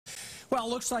Well, it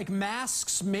looks like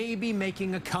masks may be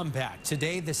making a comeback.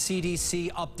 Today, the CDC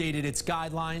updated its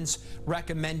guidelines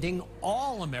recommending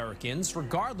all Americans,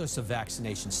 regardless of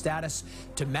vaccination status,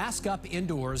 to mask up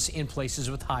indoors in places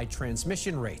with high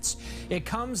transmission rates. It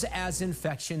comes as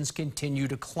infections continue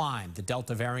to climb. The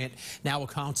Delta variant now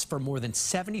accounts for more than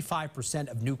 75%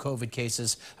 of new COVID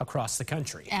cases across the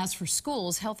country. As for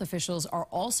schools, health officials are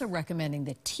also recommending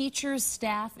that teachers,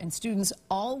 staff, and students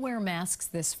all wear masks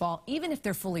this fall, even if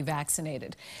they're fully vaccinated.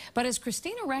 But as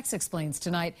Kristina explains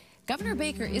tonight, Governor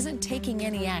Baker isn't taking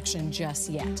any action just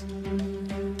yet.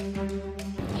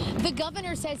 The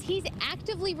governor says he's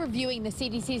actively reviewing the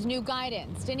CDC's new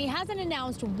guidance, and he hasn't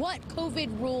announced what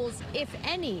COVID rules, if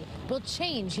any, will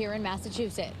change here in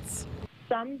Massachusetts.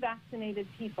 Some vaccinated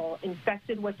people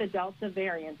infected with the Delta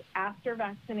variant after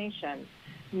vaccination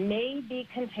may be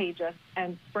contagious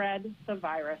and spread the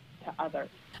virus to others.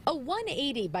 A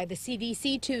 180 by the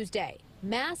CDC Tuesday.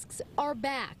 Masks are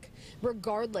back.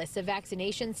 Regardless of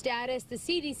vaccination status, the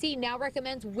CDC now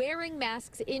recommends wearing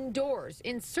masks indoors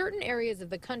in certain areas of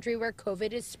the country where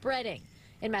COVID is spreading.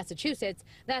 In Massachusetts,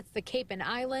 that's the Cape and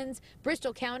Islands,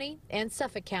 Bristol County, and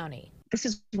Suffolk County. This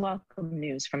is welcome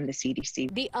news from the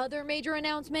CDC. The other major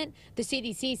announcement, the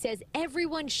CDC says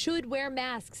everyone should wear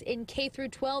masks in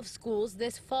K-12 schools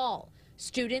this fall.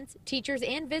 Students, teachers,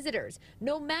 and visitors,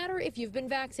 no matter if you've been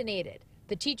vaccinated.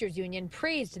 The teachers union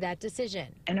praised that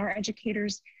decision. And our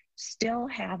educators still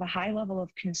have a high level of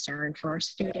concern for our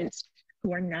students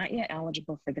who are not yet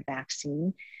eligible for the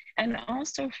vaccine, and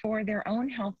also for their own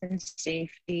health and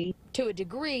safety. To a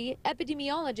degree,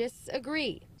 epidemiologists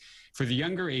agree. For the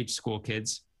younger age school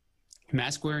kids,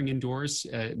 mask wearing indoors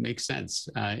makes sense.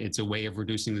 It's a way of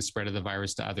reducing the spread of the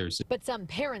virus to others. But some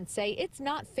parents say it's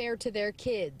not fair to their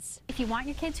kids. If you want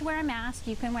your kid to wear a mask,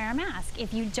 you can wear a mask.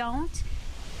 If you don't,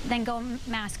 then go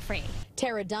mask-free.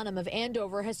 Tara Dunham of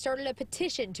Andover has started a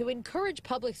petition to encourage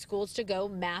public schools to go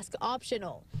mask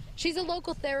optional. She's a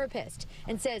local therapist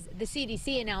and says the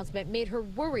CDC announcement made her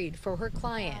worried for her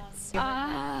clients.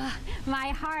 My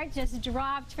heart just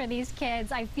dropped for these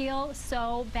kids. I feel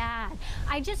so bad.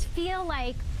 I just feel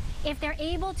like if they're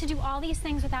able to do all these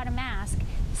things without a mask,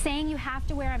 saying you have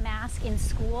to wear a mask in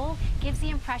school gives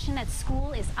the impression that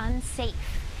school is unsafe.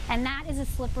 And that is a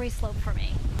slippery slope for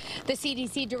me. The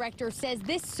CDC director says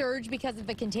this surge because of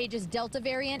the contagious Delta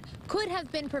variant could have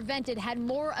been prevented had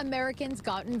more Americans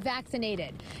gotten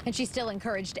vaccinated. And she still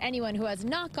encouraged anyone who has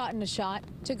not gotten a shot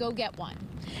to go get one.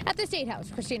 At the State House,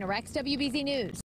 Kristina, WBZ News.